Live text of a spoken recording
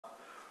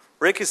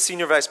Rick is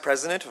Senior Vice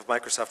President of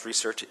Microsoft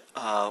Research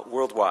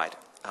worldwide,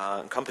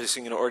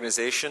 encompassing an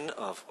organization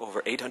of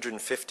over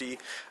 850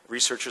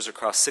 researchers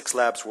across 6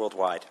 labs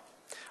worldwide.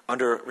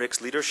 Under Rick's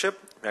leadership,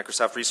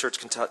 Microsoft Research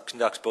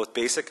conducts both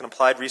basic and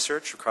applied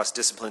research across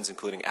disciplines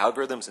including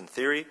algorithms and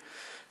theory,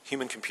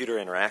 human-computer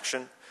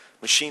interaction,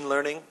 machine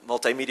learning,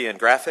 multimedia and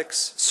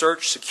graphics,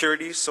 search,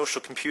 security,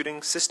 social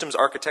computing, systems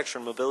architecture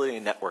and mobility,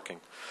 and networking.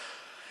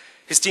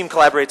 His team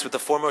collaborates with the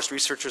foremost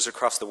researchers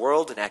across the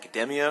world in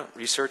academia,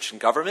 research,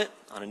 and government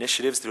on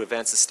initiatives to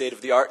advance the state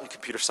of the art in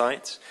computer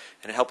science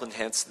and to help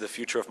enhance the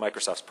future of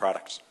Microsoft's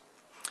products.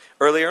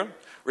 Earlier,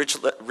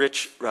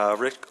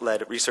 Rick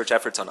led research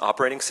efforts on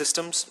operating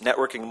systems,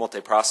 networking and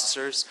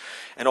multiprocessors,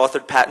 and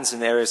authored patents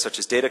in areas such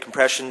as data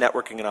compression,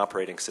 networking, and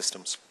operating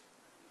systems.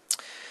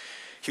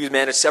 He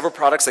managed several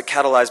products that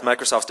catalyzed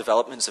Microsoft's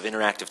developments of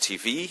interactive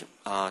TV,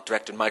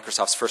 directed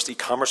Microsoft's first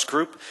e-commerce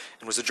group,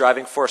 and was a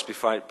driving force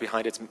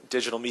behind its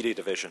digital media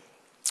division.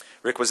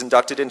 Rick was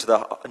inducted into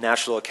the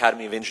National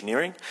Academy of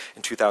Engineering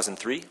in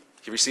 2003.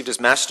 He received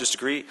his master's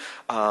degree in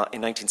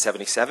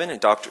 1977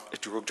 and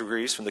doctoral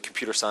degrees from the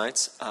computer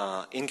science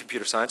from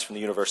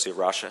the University of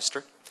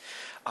Rochester.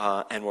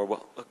 And we're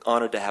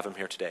honored to have him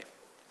here today.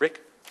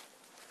 Rick?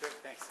 Great,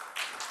 thanks.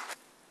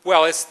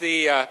 Well, as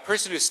the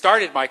person who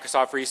started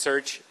Microsoft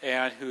Research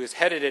and who has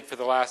headed it for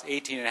the last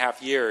 18 and a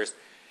half years,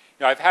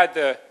 I've had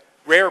the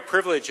rare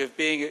privilege of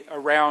being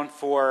around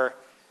for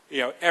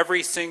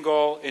every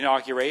single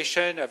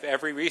inauguration of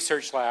every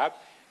research lab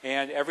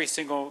and every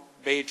single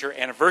major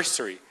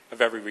anniversary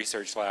of every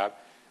research lab.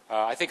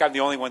 I think I'm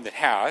the only one that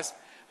has.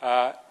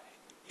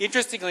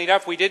 Interestingly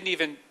enough, we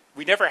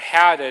never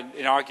had an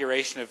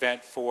inauguration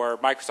event for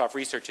Microsoft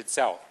Research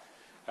itself.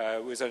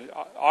 It was on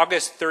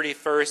August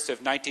 31st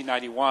of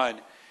 1991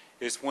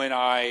 is when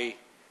I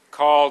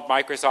called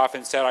Microsoft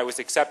and said I was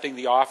accepting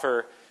the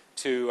offer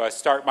to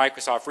start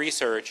Microsoft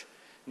Research.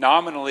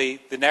 Nominally,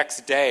 the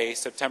next day,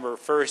 September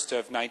 1st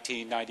of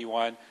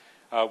 1991,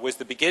 was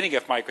the beginning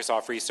of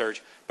Microsoft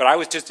Research, but I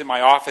was just in my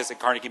office at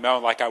Carnegie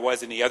Mellon like I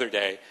was any other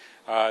day,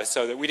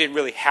 so that we didn't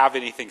really have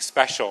anything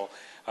special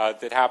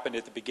that happened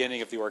at the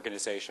beginning of the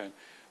organization.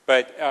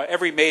 But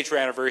every major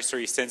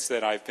anniversary since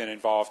then I've been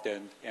involved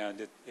in,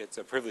 and it's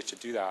a privilege to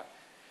do that.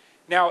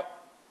 Now,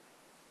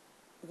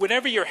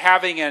 whenever you're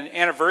having an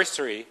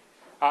anniversary,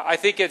 I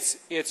think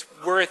it's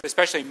worth,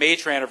 especially a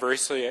major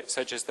anniversary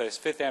such as the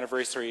 5th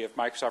anniversary of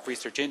Microsoft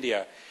Research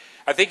India,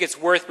 I think it's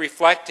worth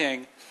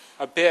reflecting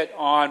a bit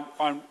on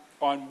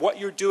what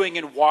you're doing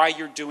and why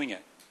you're doing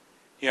it.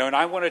 And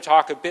I want to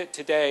talk a bit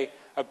today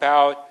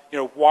about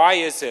why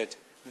is it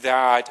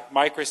that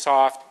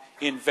Microsoft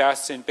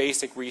invests in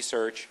basic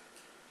research.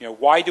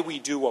 Why do we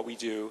do what we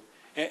do?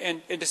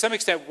 And to some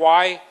extent,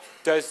 why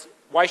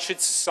should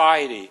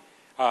society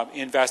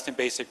invest in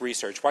basic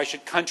research? Why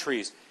should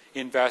countries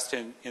invest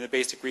in the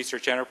basic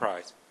research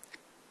enterprise?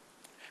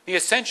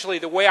 Essentially,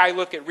 the way I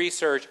look at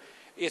research,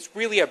 it's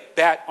really a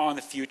bet on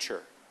the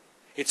future.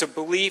 It's a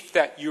belief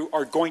that you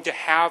are going to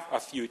have a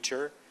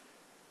future,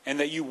 and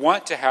that you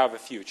want to have a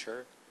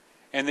future,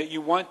 and that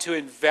you want to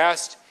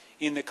invest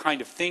in the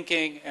kind of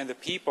thinking and the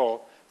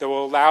people that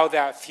will allow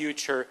that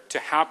future to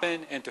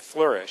happen and to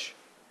flourish.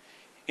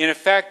 In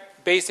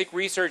effect, basic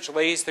research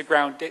lays the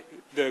groundwork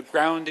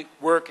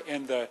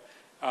and the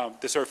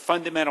sort of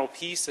fundamental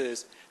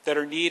pieces that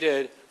are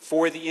needed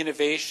for the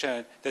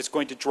innovation that's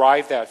going to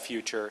drive that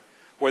future,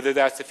 whether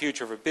that's the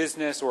future of a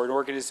business or an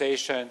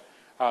organization,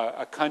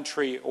 a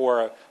country,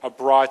 or a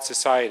broad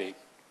society.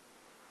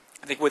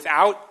 I think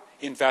without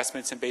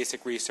investments in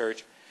basic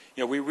research,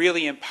 we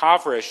really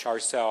impoverish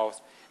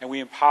ourselves and we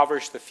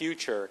impoverish the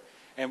future.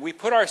 And we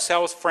put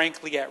ourselves,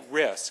 frankly, at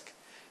risk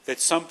that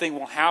something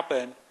will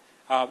happen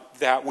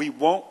that we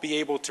won't be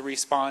able to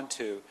respond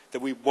to,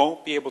 that we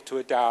won't be able to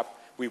adapt,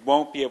 we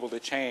won't be able to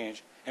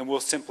change, and we'll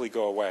simply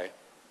go away.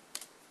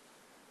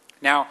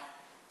 Now,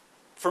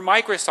 for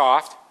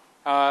Microsoft,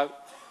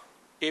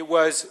 it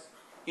was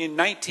in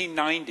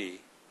 1990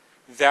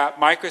 that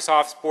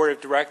Microsoft's board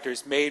of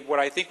directors made what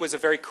I think was a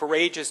very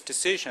courageous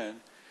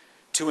decision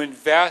to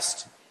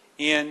invest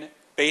in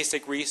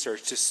basic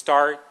research, to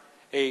start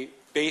a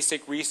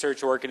basic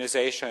research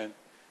organization.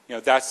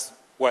 That's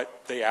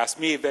what they asked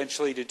me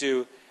eventually to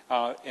do,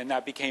 and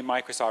that became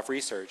Microsoft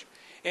Research.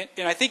 And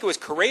I think it was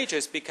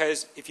courageous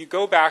because if you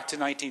go back to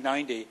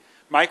 1990,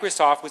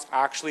 Microsoft was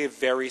actually a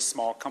very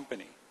small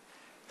company.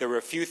 There were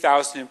a few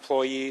thousand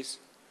employees.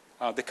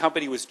 The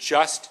company was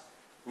just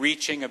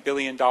reaching $1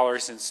 billion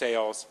in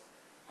sales.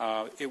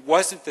 It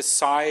wasn't the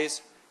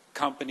size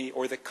company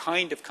or the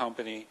kind of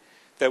company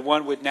that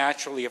one would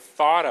naturally have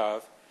thought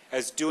of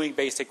as doing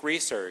basic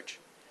research.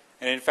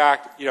 And in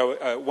fact,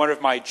 one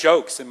of my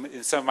jokes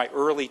in some of my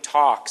early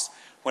talks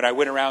when I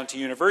went around to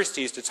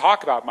universities to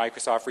talk about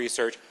Microsoft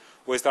Research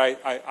was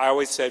that I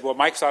always said, well,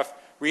 Microsoft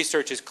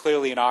Research is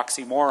clearly an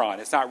oxymoron.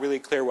 It's not really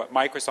clear what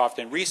Microsoft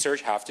and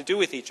research have to do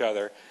with each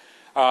other.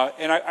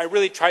 And I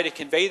really tried to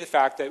convey the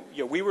fact that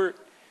we were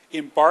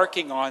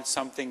embarking on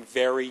something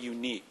very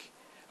unique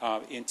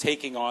in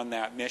taking on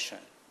that mission.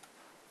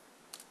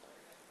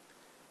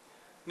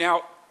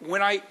 Now,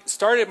 when I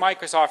started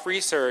Microsoft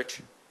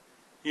Research,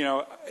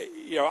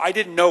 I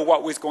didn't know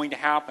what was going to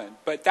happen.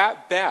 But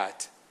that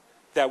bet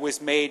that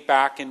was made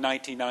back in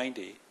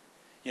 1990,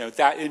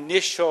 that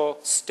initial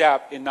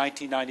step in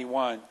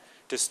 1991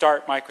 to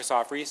start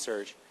Microsoft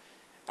Research,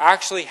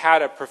 actually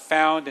had a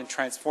profound and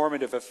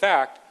transformative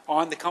effect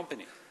on the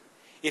company.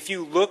 If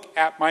you look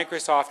at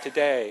Microsoft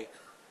today,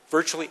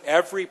 virtually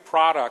every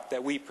product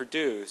that we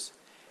produce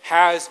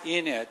has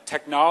in it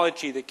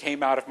technology that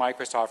came out of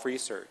Microsoft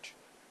Research.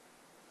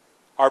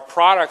 Our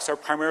products are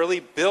primarily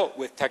built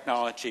with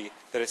technology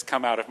that has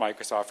come out of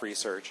Microsoft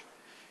Research.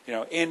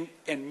 And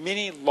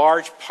many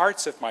large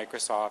parts of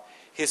Microsoft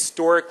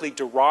historically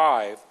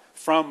derive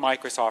from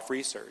Microsoft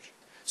Research.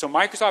 So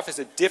Microsoft is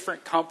a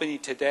different company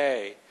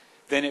today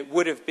than it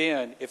would have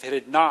been if it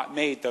had not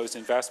made those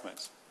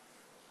investments.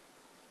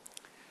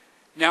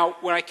 Now,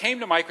 when I came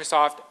to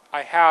Microsoft,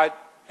 I had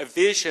a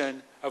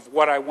vision of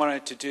what I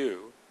wanted to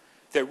do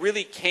that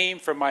really came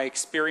from my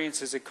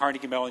experiences at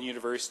Carnegie Mellon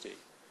University.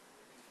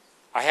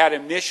 I had a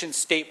mission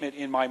statement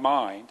in my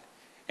mind,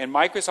 and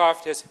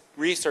Microsoft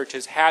Research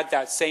has had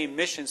that same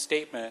mission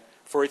statement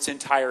for its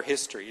entire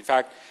history. In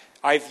fact,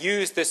 I've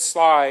used this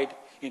slide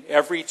in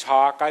every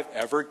talk I've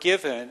ever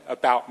given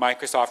about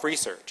Microsoft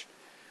Research.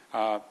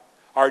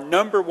 Our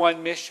number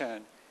one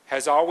mission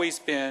has always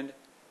been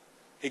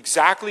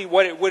exactly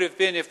what it would have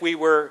been if we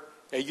were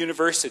a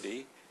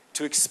university,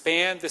 to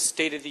expand the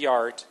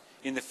state-of-the-art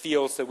in the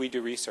fields that we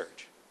do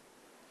research.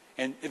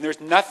 And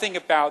there's nothing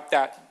about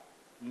that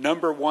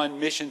number one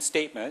mission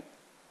statement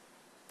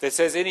that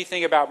says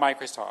anything about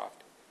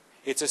Microsoft.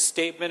 It's a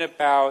statement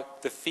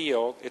about the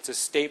field. It's a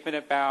statement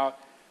about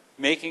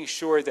making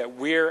sure that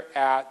we're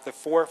at the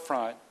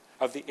forefront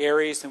of the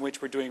areas in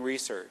which we're doing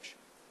research.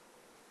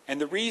 And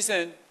the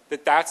reason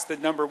that that's the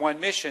number one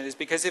mission is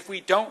because if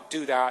we don't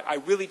do that, I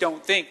really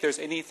don't think there's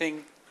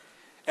anything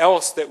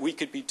else that we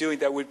could be doing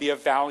that would be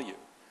of value.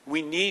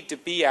 We need to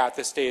be at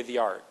the state of the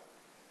art.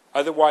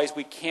 Otherwise,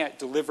 we can't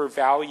deliver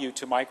value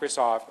to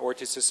Microsoft or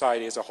to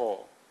society as a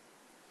whole.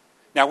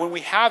 Now, when we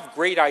have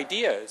great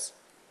ideas,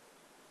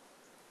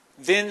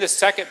 then the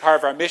second part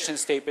of our mission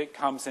statement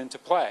comes into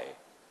play.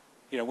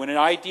 When an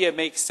idea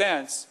makes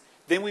sense,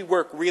 then we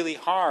work really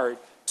hard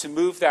to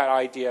move that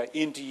idea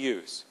into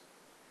use.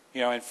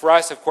 And for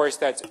us, of course,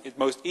 that's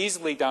most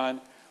easily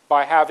done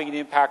by having an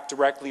impact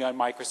directly on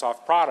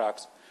Microsoft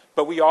products.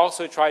 But we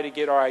also try to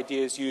get our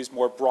ideas used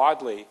more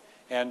broadly.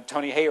 And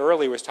Tony Hay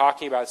earlier was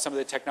talking about some of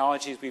the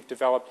technologies we've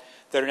developed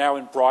that are now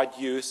in broad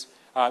use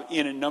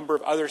in a number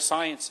of other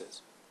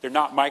sciences. They're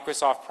not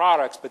Microsoft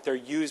products, but they're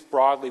used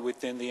broadly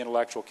within the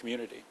intellectual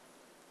community.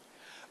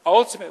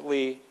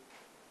 Ultimately,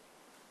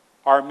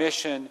 our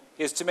mission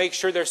is to make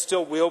sure there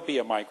still will be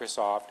a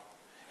Microsoft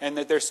and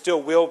that there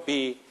still will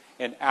be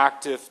an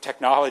active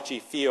technology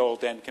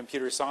field and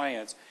computer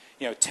science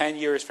 10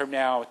 years from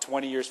now,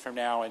 20 years from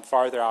now, and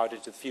farther out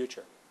into the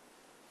future.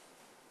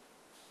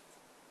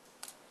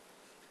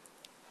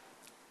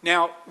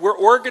 Now, we're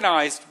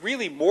organized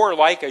really more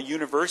like a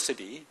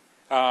university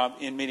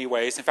in many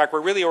ways. In fact,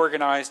 we're really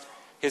organized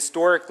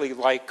historically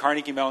like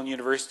Carnegie Mellon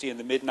University in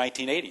the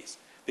mid-1980s,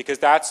 because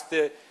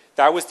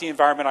that was the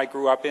environment I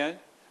grew up in.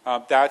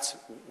 That's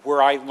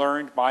where I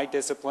learned my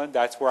discipline.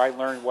 That's where I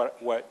learned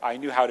what I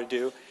knew how to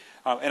do.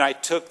 And I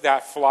took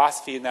that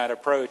philosophy and that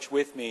approach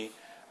with me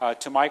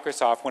to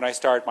Microsoft when I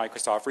started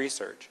Microsoft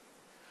Research.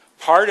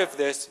 Part of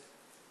this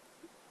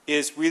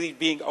is really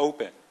being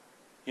open,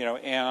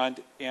 and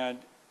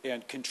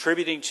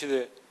contributing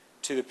to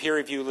the peer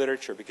review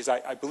literature, because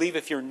I believe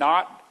if you're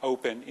not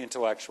open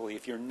intellectually,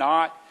 if you're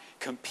not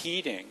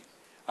competing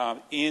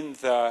in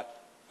the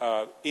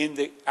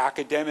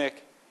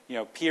academic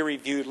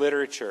peer-reviewed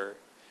literature,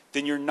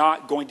 then you're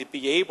not going to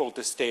be able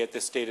to stay at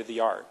the state of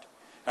the art.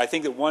 I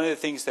think that one of the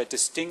things that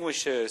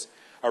distinguishes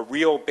a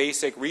real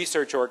basic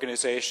research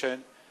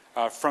organization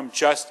from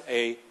just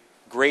a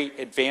great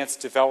advanced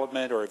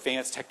development or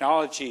advanced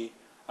technology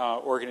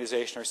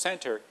organization or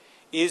center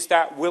is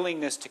that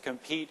willingness to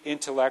compete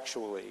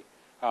intellectually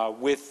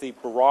with the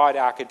broad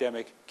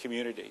academic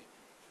community.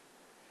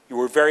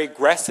 We're very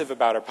aggressive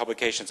about our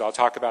publications. I'll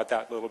talk about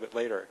that a little bit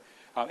later.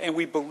 And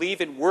we believe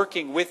in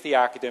working with the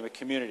academic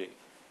community.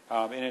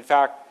 And in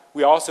fact,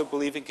 we also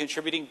believe in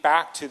contributing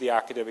back to the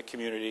academic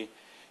community.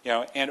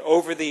 And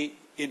over the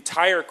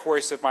entire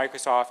course of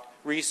Microsoft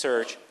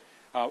Research,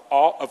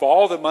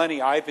 all the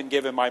money I've been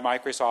given by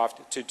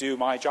Microsoft to do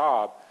my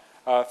job,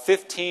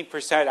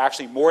 15%,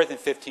 actually more than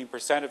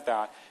 15% of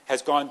that,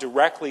 has gone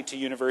directly to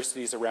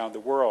universities around the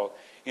world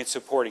in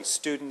supporting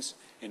students,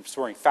 in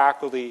supporting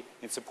faculty,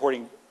 in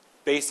supporting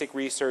basic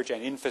research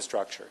and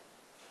infrastructure.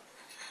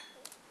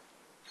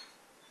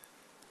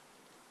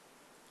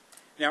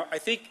 Now, I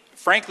think,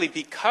 frankly,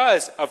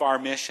 because of our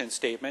mission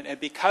statement and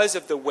because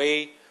of the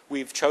way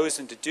we've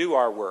chosen to do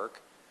our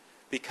work,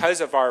 because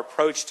of our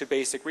approach to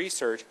basic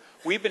research,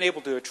 we've been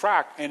able to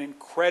attract an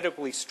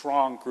incredibly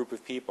strong group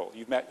of people.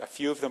 You've met a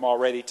few of them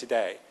already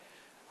today.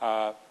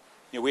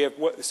 We have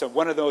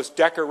one of those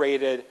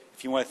decorated,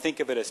 if you want to think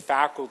of it as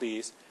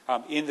faculties,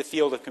 in the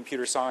field of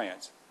computer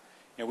science.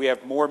 we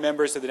have more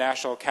members of the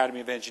National Academy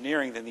of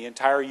Engineering than the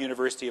entire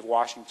University of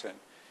Washington.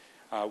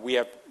 We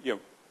have,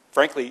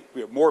 frankly,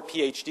 we have more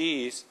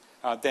PhDs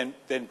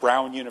than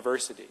Brown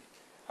University.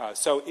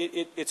 So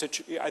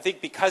I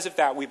think because of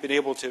that, we've been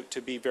able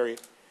to be very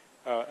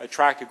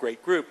attract a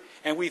great group.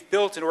 And we've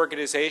built an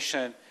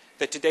organization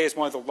that today is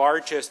one of the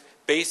largest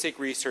basic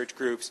research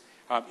groups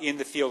in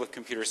the field of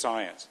computer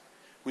science.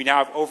 We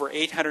now have over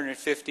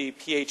 850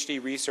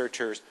 PhD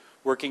researchers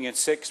working in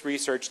 6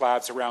 research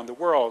labs around the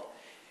world.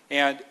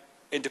 And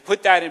to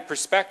put that in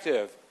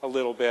perspective a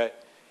little bit,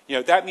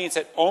 that means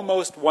that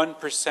almost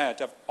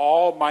 1% of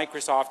all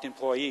Microsoft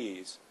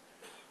employees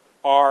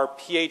are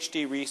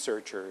PhD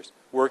researchers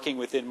working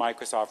within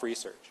Microsoft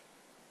Research.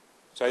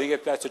 So I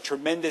think that's a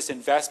tremendous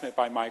investment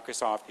by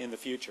Microsoft in the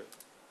future.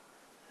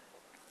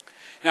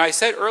 Now, I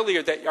said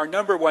earlier that our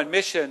 #1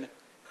 mission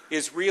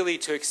is really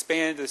to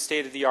expand the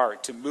state of the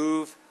art, to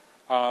move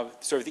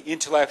sort of the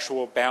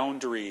intellectual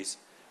boundaries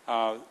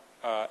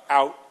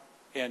out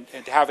and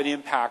to have an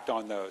impact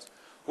on those.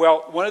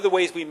 Well, one of the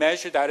ways we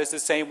measure that is the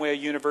same way a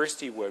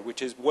university would,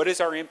 which is what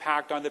is our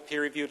impact on the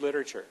peer-reviewed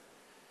literature?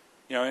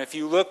 And if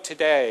you look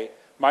today,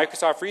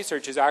 Microsoft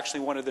Research is actually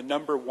one of the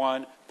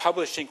 #1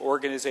 publishing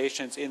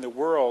organizations in the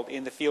world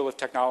in the field of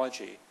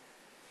technology.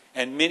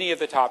 And many of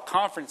the top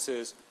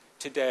conferences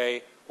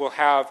today will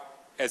have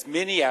as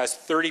many as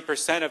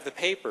 30% of the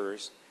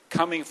papers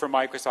coming from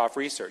Microsoft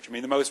Research. I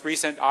mean, the most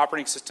recent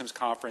operating systems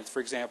conference, for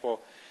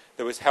example,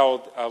 that was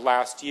held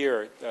last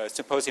year,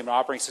 Symposium on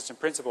Operating System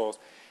Principles,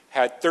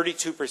 had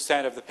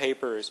 32% of the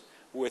papers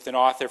with an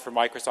author from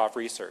Microsoft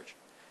Research.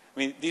 I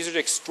mean, these are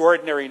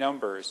extraordinary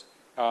numbers.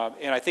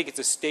 And I think it's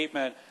a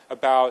statement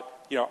about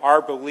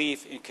our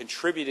belief in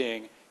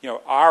contributing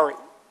our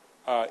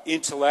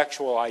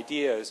intellectual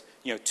ideas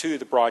to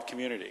the broad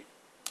community.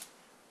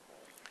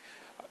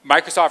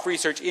 Microsoft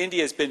Research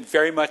India has been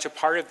very much a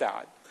part of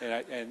that,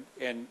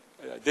 and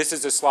this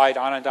is a slide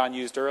Anandan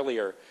used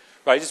earlier.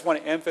 But I just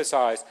want to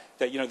emphasize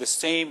that the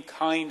same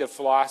kind of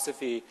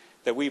philosophy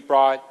that we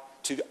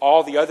brought to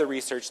all the other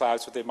research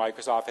labs within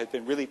Microsoft has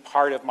been really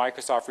part of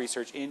Microsoft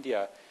Research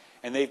India.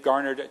 And they've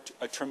garnered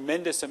a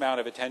tremendous amount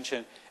of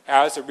attention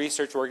as a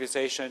research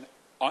organization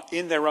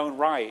in their own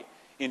right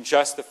in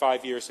just the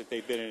 5 years that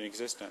they've been in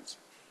existence.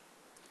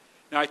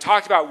 Now, I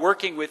talked about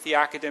working with the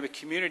academic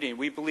community, and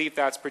we believe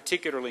that's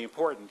particularly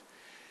important.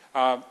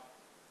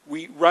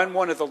 We run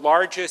one of the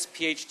largest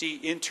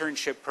PhD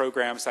internship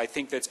programs I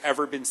think that's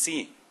ever been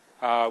seen.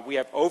 We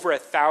have over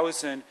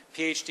 1,000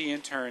 PhD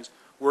interns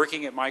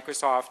working at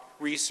Microsoft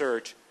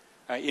Research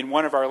in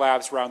one of our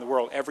labs around the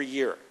world every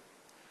year.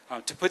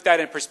 To put that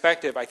in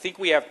perspective, I think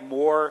we have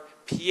more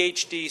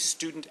PhD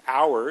student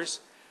hours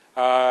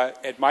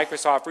at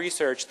Microsoft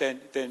Research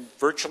than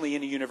virtually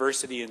any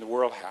university in the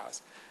world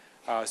has.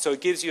 So it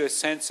gives you a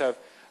sense of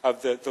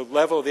the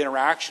level of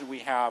interaction we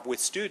have with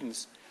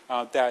students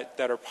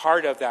that are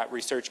part of that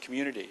research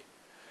community.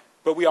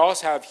 But we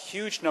also have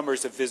huge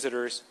numbers of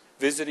visitors,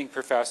 visiting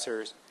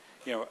professors.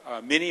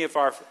 Many of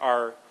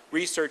our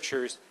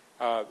researchers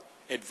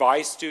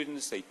advise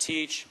students, they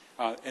teach,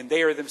 and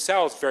they are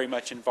themselves very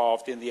much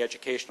involved in the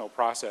educational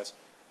process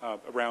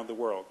around the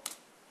world.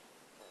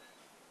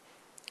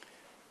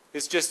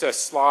 It's just a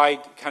slide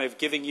kind of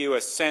giving you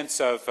a sense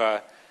of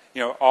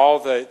all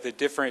the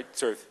different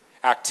sort of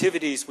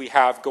activities we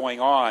have going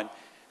on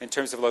in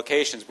terms of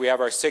locations. We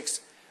have our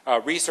 6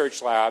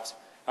 research labs,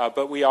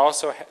 but we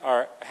also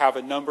have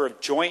a number of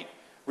joint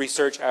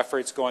research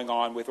efforts going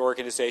on with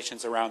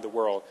organizations around the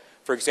world.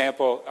 For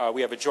example,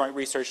 we have a joint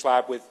research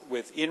lab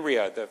with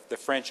INRIA, the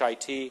French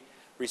IT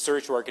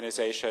research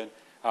organization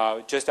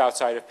just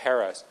outside of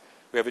Paris.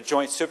 We have a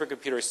joint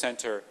supercomputer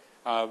center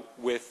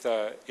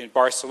in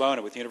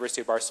Barcelona, with the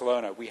University of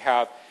Barcelona. We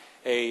have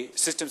a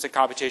systems and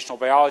computational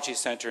biology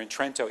center in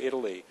Trento,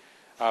 Italy.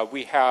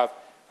 We have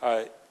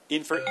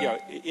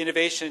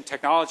innovation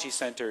technology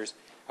centers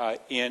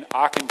in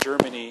Aachen,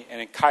 Germany,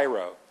 and in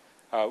Cairo.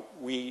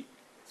 We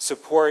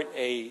support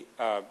a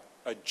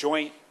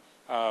joint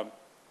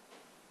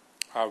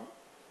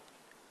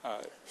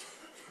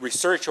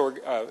research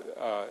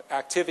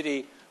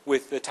activity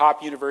with the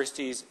top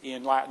universities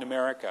in Latin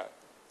America,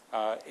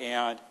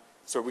 and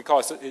so we call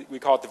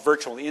it the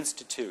Virtual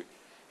Institute,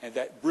 and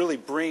that really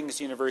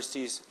brings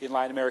universities in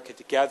Latin America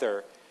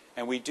together,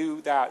 and we do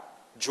that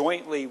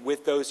jointly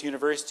with those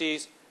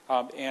universities,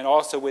 and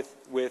also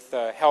with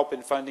help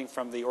and funding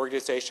from the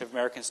Organization of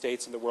American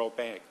States and the World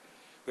Bank.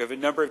 We have a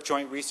number of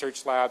joint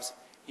research labs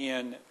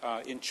in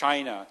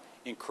China,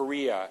 in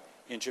Korea,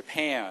 in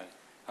Japan,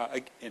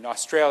 in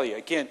Australia.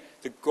 Again,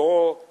 the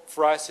goal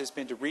for us has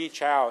been to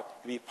reach out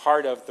and be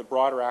part of the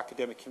broader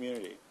academic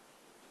community.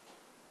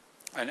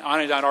 And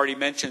Anandan already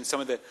mentioned some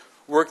of the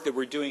work that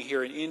we're doing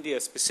here in India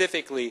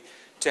specifically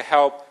to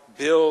help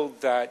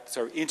build that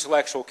sort of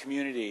intellectual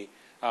community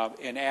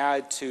and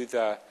add to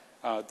the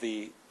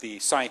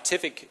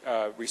scientific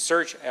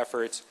research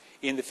efforts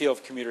in the field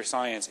of computer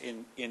science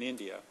in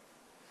India.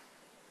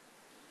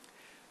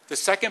 The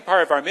second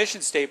part of our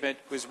mission statement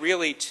was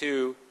really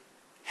to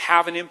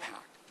have an impact.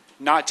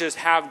 Not just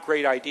have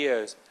great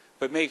ideas,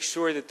 but make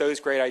sure that those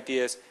great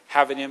ideas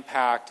have an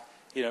impact,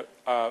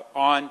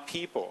 on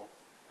people.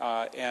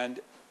 And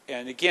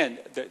again,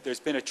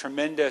 there's been a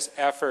tremendous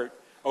effort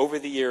over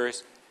the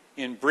years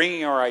in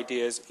bringing our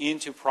ideas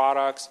into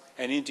products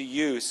and into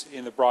use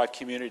in the broad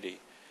community.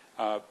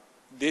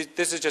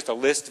 This is just a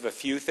list of a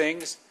few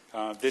things.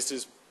 This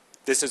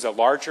is a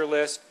larger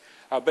list,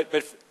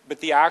 but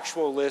the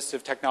actual list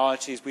of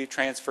technologies we've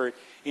transferred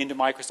into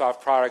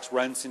Microsoft products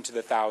runs into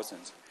the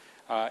thousands.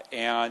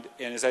 And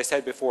as I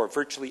said before,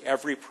 virtually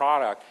every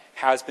product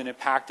has been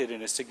impacted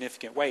in a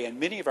significant way, and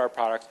many of our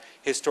products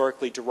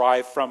historically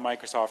derive from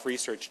Microsoft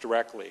Research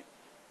directly.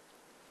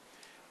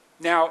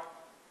 Now,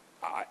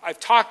 I've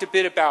talked a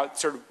bit about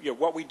sort of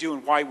what we do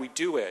and why we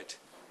do it.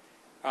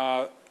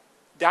 Now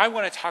I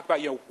want to talk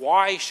about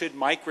why should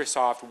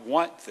Microsoft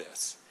want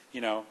this?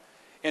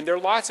 And there are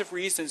lots of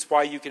reasons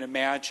why you can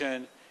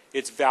imagine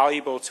it's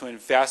valuable to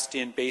invest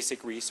in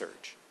basic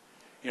research.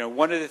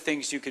 One of the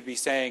things you could be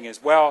saying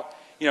is, well,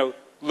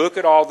 look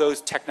at all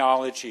those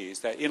technologies,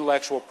 that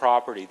intellectual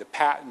property, the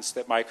patents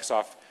that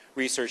Microsoft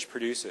Research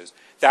produces.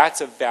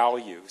 That's of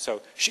value.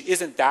 So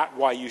isn't that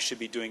why you should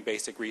be doing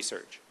basic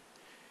research?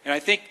 And I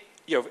think,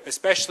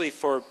 especially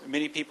for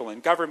many people in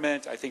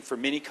government, I think for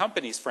many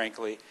companies,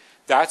 frankly,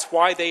 that's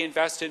why they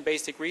invest in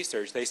basic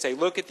research. They say,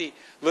 look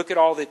at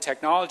all the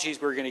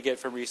technologies we're going to get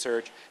from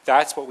research.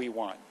 That's what we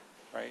want,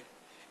 right?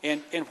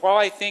 And while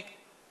I think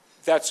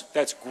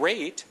that's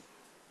great,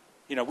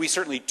 we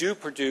certainly do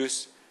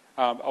produce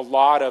a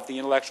lot of the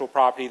intellectual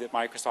property that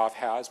Microsoft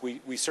has.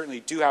 We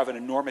certainly do have an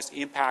enormous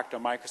impact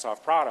on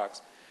Microsoft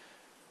products.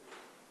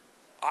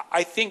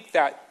 I think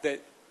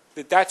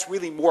that's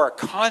really more a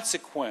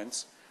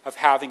consequence of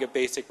having a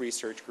basic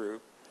research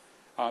group.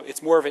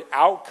 It's more of an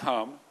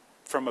outcome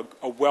from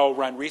a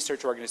well-run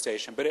research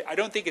organization, but I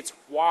don't think it's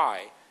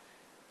why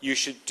you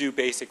should do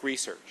basic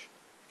research.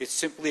 It's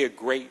simply a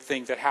great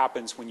thing that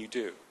happens when you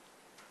do.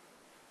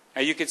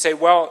 Now you could say,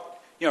 well,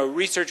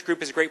 research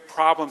group is a great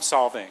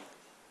problem-solving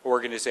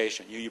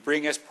organization. You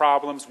bring us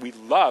problems. We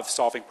love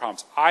solving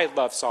problems. I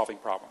love solving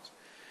problems.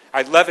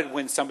 I love it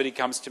when somebody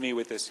comes to me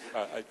with this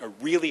a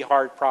really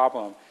hard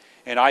problem,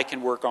 and I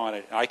can work on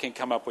it, and I can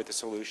come up with a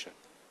solution.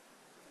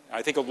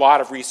 I think a lot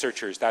of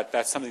researchers,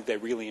 that's something they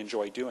really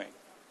enjoy doing.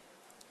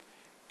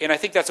 And I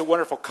think that's a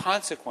wonderful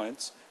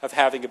consequence of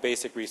having a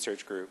basic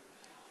research group,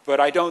 but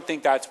I don't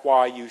think that's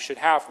why you should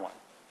have one.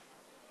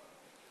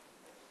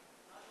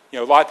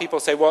 A lot of people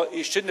say, well,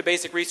 shouldn't a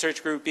basic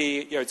research group be,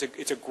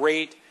 it's a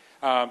great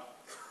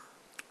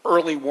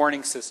early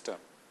warning system.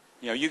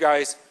 You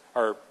guys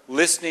are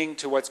listening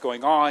to what's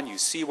going on. You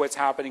see what's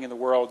happening in the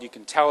world. You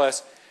can tell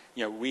us,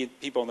 we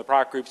people in the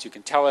product groups, you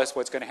can tell us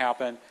what's going to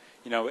happen,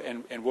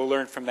 and we'll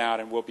learn from that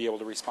and we'll be able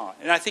to respond.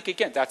 And I think,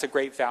 again, that's a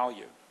great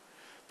value.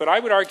 But I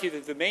would argue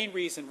that the main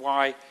reason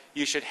why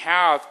you should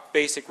have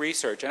basic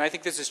research, and I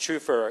think this is true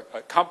for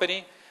a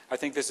company, I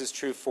think this is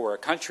true for a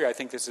country, I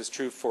think this is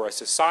true for a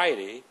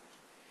society,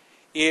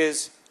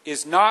 is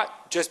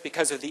not just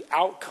because of the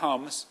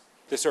outcomes,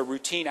 the sort of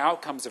routine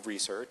outcomes of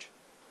research,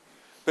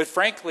 but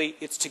frankly,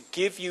 it's to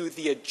give you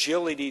the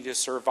agility to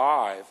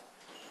survive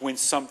when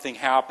something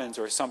happens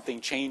or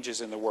something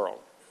changes in the world.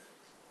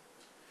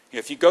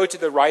 If you go to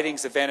the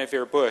writings of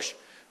Vannevar Bush,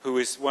 who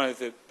is one of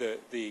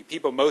the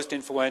people most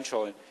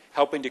influential in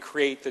helping to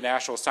create the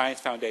National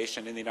Science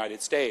Foundation in the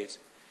United States,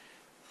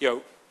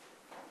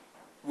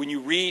 when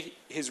you read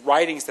his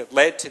writings that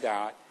led to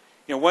that,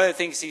 one of the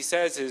things he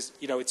says is,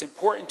 it's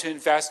important to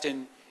invest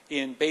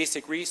in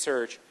basic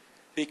research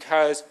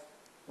because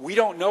we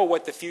don't know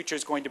what the future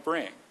is going to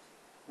bring.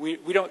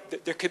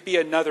 There could be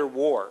another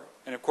war.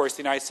 And of course,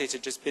 the United States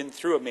had just been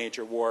through a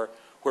major war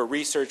where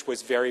research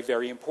was very,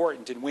 very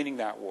important in winning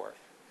that war.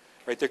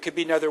 Right? There could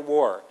be another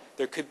war.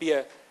 There could be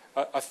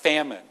a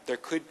famine. There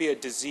could be a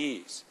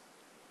disease.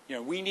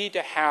 We need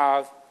to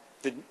have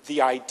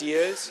the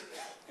ideas.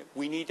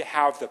 We need to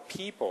have the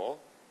people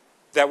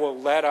that will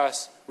let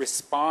us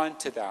respond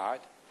to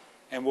that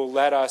and will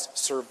let us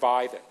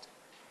survive it.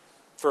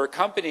 For a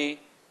company,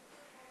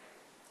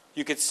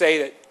 you could say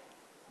that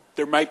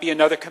there might be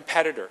another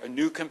competitor, a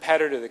new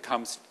competitor that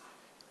comes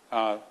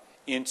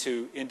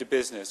into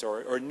business,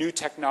 or new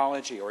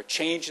technology, or a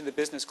change in the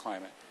business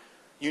climate.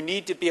 You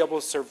need to be able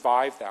to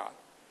survive that.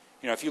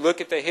 If you look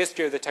at the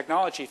history of the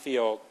technology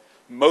field,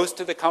 most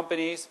of the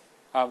companies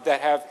that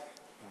have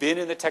been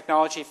in the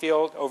technology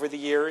field over the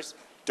years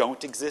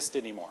don't exist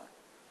anymore.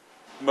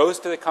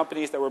 Most of the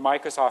companies that were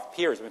Microsoft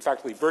peers, in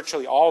fact,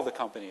 virtually all the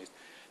companies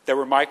that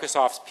were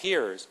Microsoft's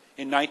peers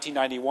in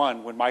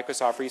 1991 when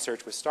Microsoft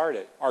Research was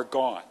started are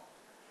gone.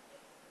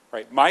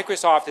 Right?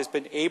 Microsoft has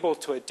been able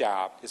to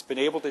adapt, has been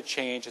able to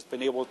change, has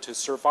been able to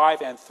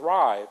survive and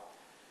thrive,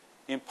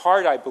 in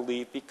part, I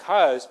believe,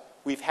 because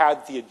we've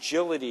had the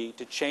agility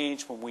to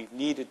change when we've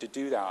needed to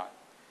do that.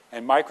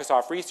 And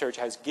Microsoft Research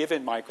has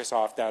given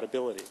Microsoft that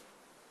ability.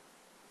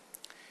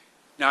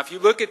 Now, if you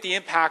look at the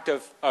impact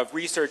of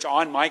research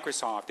on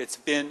Microsoft, it's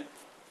been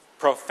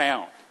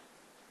profound.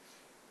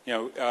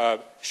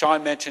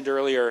 Sean mentioned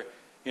earlier,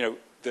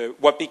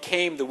 what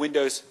became the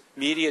Windows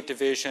Media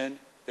Division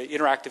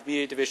interactive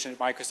media division at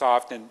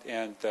Microsoft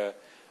and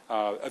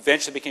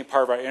eventually became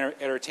part of our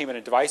entertainment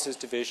and devices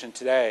division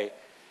today,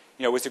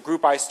 was a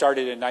group I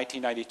started in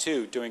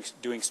 1992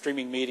 doing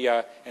streaming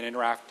media and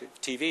interactive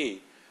TV.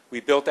 We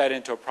built that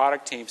into a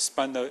product team,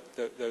 spun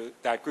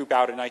that group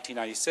out in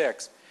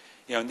 1996,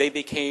 and they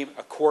became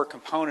a core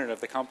component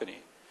of the company.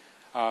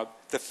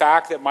 The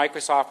fact that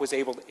Microsoft was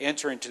able to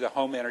enter into the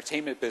home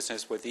entertainment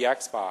business with the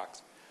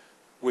Xbox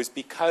was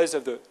because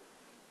of the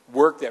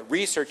work that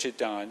research had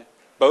done,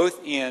 both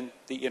in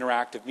the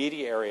interactive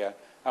media area,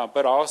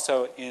 but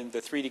also in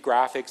the 3D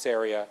graphics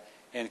area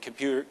and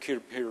computer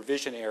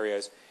vision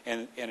areas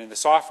and in the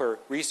software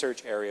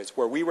research areas,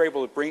 where we were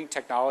able to bring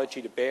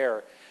technology to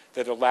bear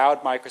that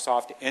allowed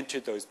Microsoft to enter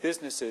those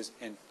businesses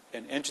and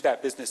enter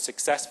that business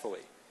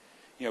successfully.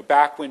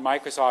 Back when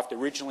Microsoft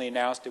originally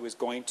announced it was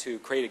going to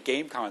create a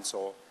game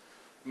console,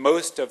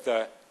 most of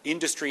the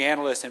industry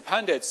analysts and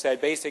pundits said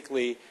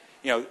basically,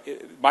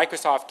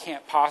 Microsoft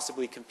can't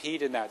possibly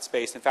compete in that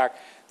space. In fact,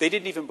 they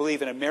didn't even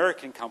believe an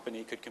American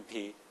company could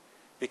compete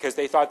because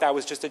they thought that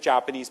was just a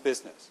Japanese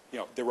business.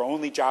 There were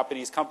only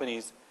Japanese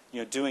companies,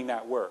 doing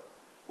that work.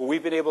 Well,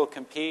 we've been able to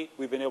compete,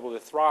 we've been able to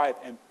thrive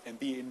and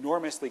be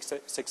enormously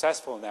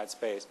successful in that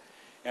space.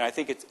 And I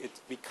think it's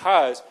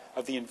because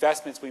of the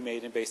investments we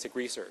made in basic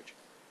research.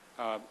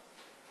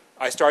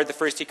 I started the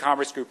first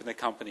e-commerce group in the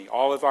company.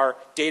 All of our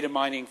data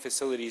mining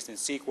facilities in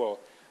SQL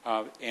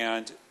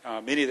and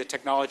many of the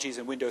technologies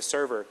in Windows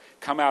Server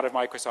come out of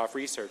Microsoft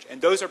Research.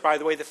 And those are, by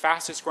the way, the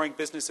fastest growing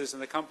businesses in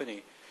the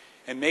company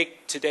and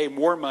make today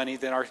more money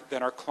than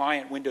our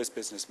client Windows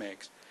business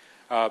makes.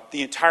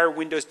 The entire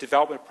Windows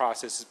development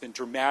process has been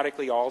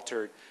dramatically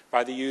altered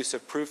by the use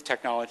of proof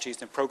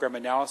technologies and program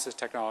analysis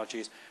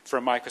technologies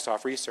from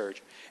Microsoft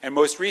Research. And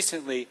most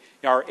recently,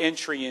 our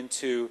entry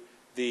into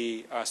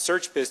the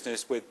search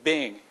business with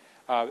Bing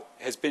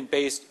has been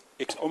based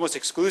almost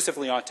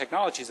exclusively on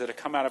technologies that have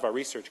come out of our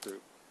research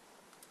group.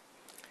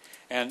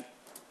 And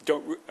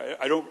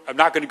I'm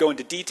not going to go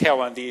into detail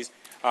on these.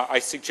 I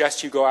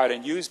suggest you go out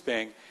and use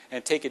Bing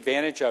and take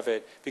advantage of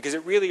it because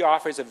it really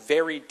offers a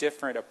very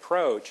different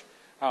approach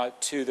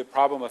to the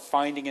problem of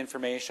finding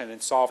information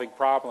and solving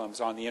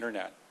problems on the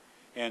internet.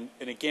 And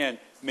again,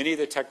 many of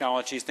the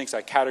technologies, things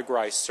like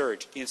categorized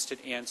search, instant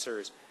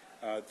answers,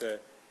 the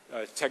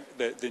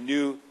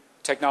new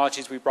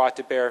technologies we brought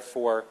to bear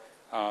for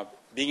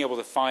being able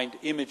to find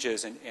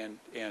images and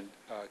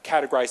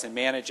categorize and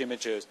manage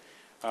images,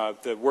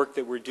 the work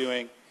that we're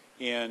doing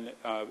in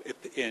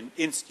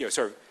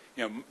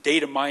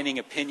data mining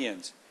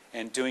opinions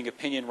and doing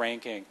opinion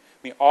ranking.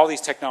 I mean, all these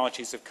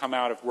technologies have come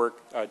out of work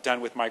done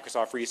with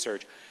Microsoft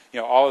Research.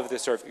 All of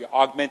this sort of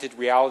augmented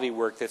reality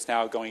work that's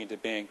now going into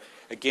Bing,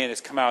 again,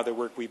 has come out of the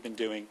work we've been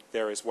doing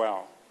there as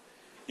well.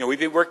 We've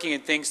been working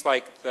in things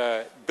like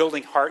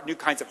building new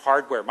kinds of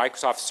hardware.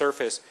 Microsoft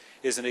Surface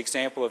is an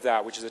example of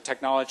that, which is a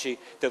technology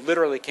that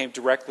literally came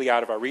directly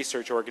out of our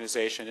research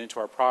organization into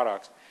our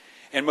products.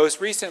 And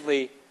most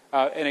recently,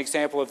 an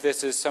example of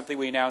this is something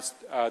we announced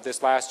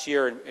this last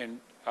year, and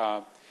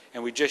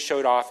we just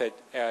showed off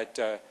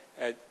at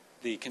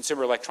the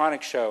Consumer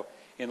Electronics Show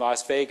in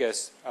Las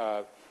Vegas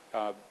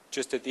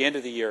just at the end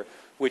of the year,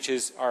 which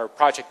is our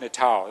Project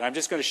Natal. And I'm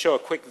just going to show a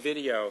quick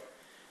video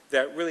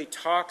that really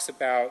talks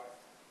about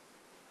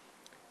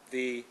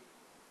the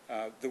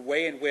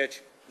way in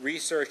which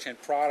research and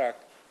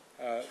product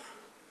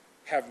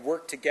have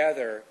worked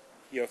together,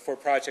 for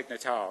Project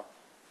Natal.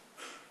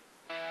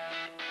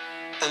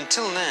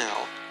 Until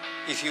now,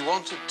 if you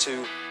wanted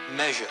to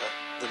measure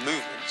the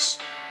movements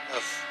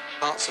of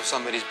parts of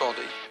somebody's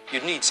body,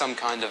 you'd need some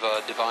kind of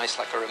a device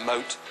like a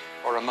remote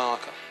or a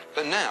marker.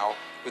 But now,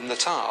 with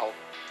Natal,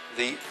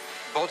 the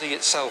body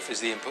itself is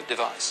the input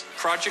device.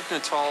 Project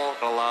Natal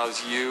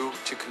allows you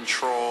to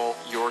control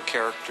your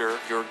character,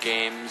 your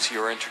games,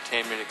 your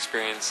entertainment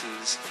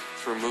experiences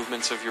through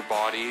movements of your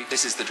body.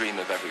 This is the dream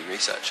of every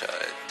researcher,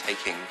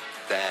 taking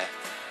their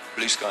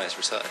blue skies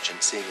research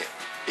and seeing it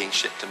being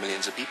shipped to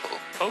millions of people.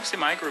 Folks in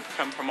my group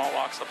come from all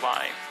walks of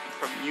life,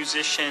 from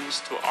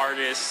musicians to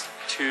artists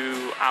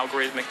to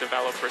algorithmic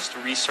developers to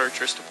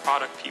researchers to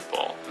product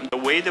people. The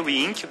way that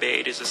we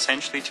incubate is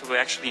essentially to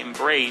actually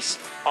embrace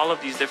all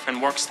of these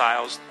different work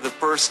styles. The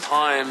first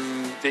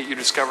time that you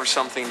discover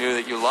something new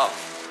that you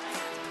love.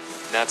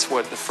 That's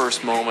what the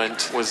first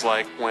moment was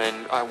like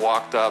when I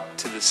walked up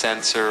to the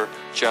sensor,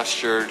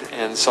 gestured,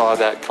 and saw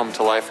that come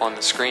to life on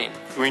the screen.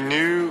 We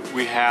knew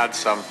we had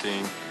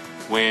something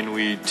when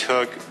we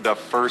took the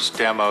first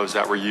demos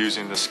that were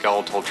using the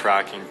skeletal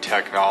tracking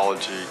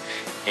technology,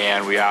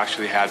 and we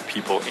actually had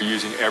people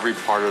using every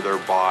part of their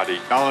body.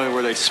 Not only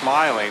were they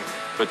smiling,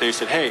 but they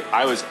said, hey,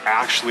 I was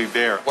actually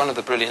there. One of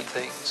the brilliant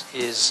things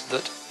is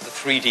that the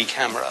 3D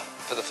camera,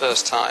 for the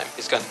first time,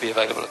 is going to be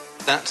available.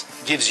 That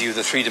gives you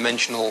the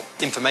three-dimensional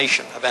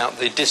information about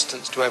the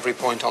distance to every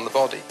point on the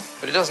body,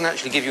 but it doesn't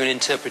actually give you an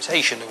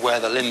interpretation of where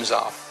the limbs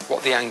are,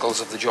 what the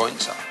angles of the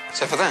joints are.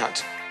 So for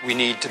that, we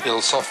need to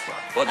build software.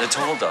 What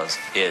Natal does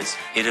is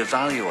it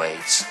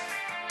evaluates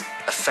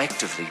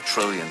effectively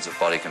trillions of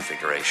body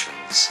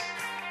configurations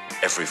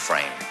every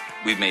frame.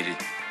 We've made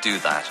it do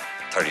that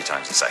 30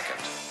 times a second.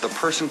 The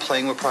person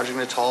playing with Project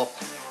Natal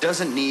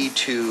doesn't need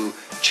to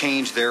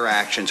change their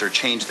actions or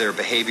change their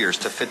behaviors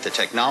to fit the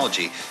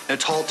technology.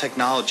 Natal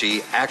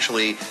technology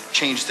actually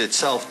changed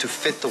itself to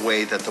fit the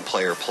way that the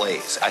player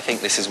plays. I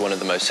think this is one of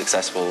the most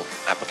successful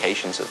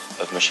applications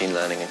of machine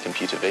learning and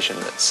computer vision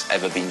that's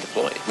ever been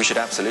deployed. We should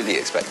absolutely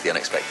expect the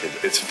unexpected.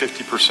 It's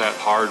 50%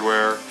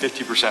 hardware,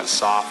 50%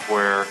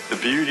 software. The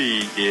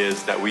beauty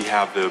is that we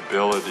have the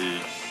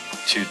ability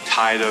to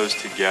tie those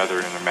together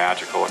in a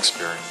magical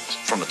experience.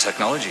 From the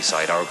technology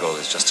side, our goal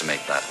is just to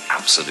make that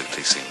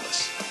absolutely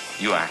seamless.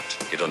 You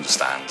act, it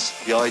understands.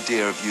 The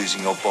idea of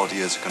using your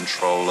body as a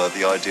controller,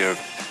 the idea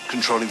of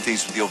controlling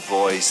things with your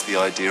voice, the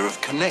idea of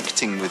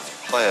connecting with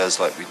players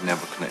like we'd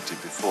never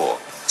connected before.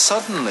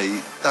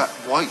 Suddenly, that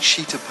white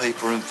sheet of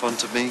paper in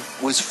front of me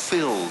was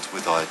filled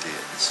with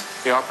ideas.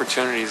 The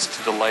opportunities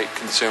to delight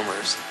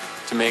consumers,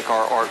 to make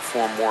our art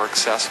form more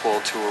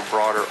accessible to a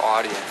broader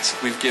audience.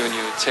 We've given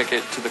you a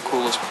ticket to the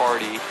coolest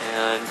party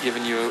and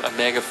given you a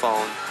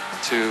megaphone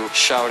to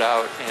shout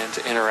out and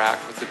to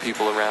interact with the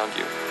people around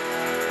you.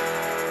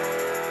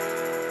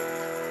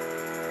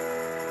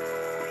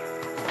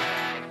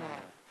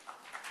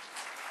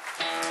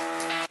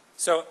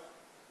 So,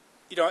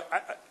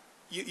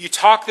 you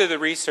talk to the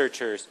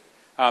researchers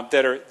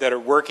that are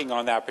working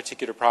on that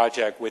particular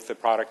project with the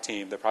product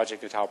team, the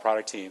Project Natal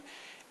product team,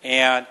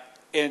 and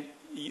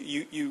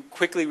you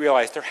quickly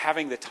realize they're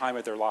having the time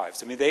of their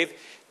lives. I mean,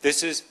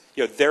 this is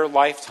their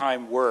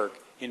lifetime work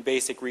in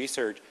basic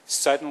research.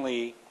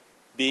 Suddenly,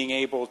 being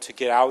able to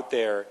get out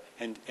there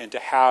and to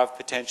have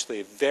potentially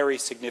a very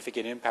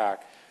significant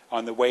impact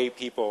on the way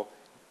people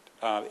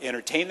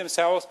entertain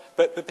themselves,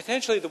 but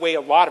potentially the way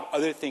a lot of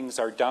other things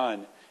are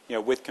done,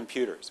 with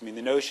computers. I mean,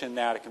 the notion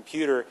that a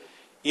computer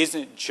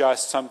isn't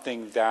just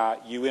something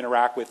that you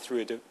interact with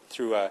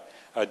through a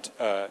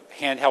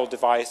handheld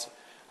device,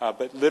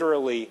 but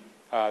literally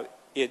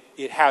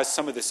it has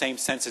some of the same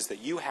senses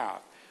that you have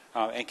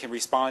and can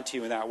respond to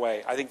you in that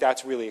way. I think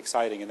that's really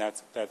exciting, and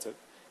that's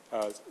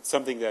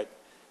something that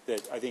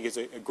I think is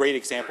a great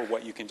example of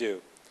what you can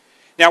do.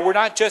 Now, we're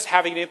not just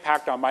having an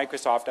impact on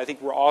Microsoft. I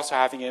think we're also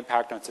having an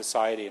impact on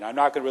society. And I'm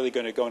not really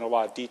going to go into a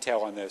lot of detail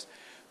on this.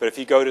 But if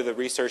you go to the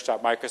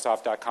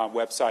research.microsoft.com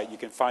website, you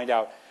can find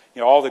out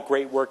all the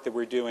great work that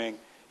we're doing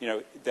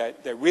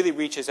that really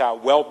reaches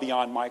out well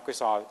beyond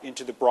Microsoft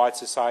into the broad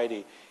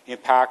society,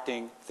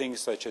 impacting things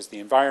such as the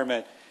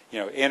environment,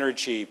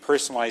 energy,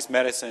 personalized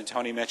medicine.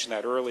 Tony mentioned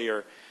that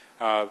earlier.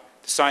 The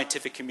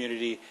scientific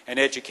community and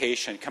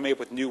education, coming up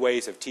with new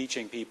ways of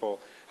teaching people,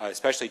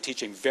 especially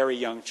teaching very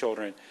young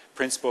children,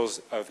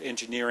 principles of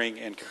engineering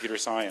and computer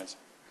science.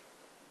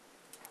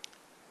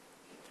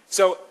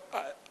 So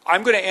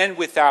I'm going to end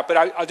with that, but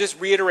I'll just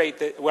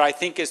reiterate what I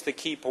think is the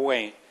key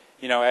point,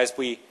 as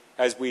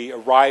we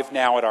arrive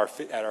now at our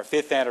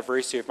 5th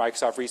anniversary of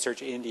Microsoft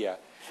Research India.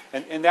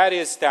 And that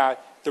is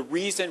that the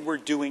reason we're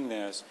doing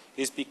this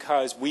is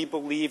because we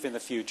believe in the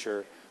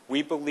future.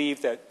 We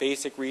believe that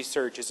basic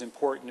research is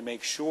important to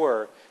make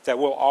sure that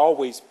we'll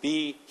always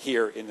be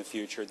here in the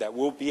future, that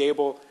we'll be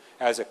able,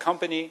 as a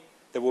company,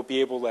 that we'll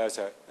be able, as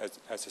a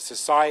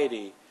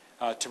society,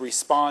 to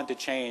respond to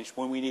change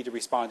when we need to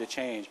respond to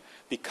change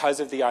because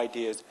of the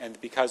ideas and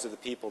because of the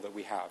people that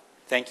we have.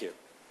 Thank you.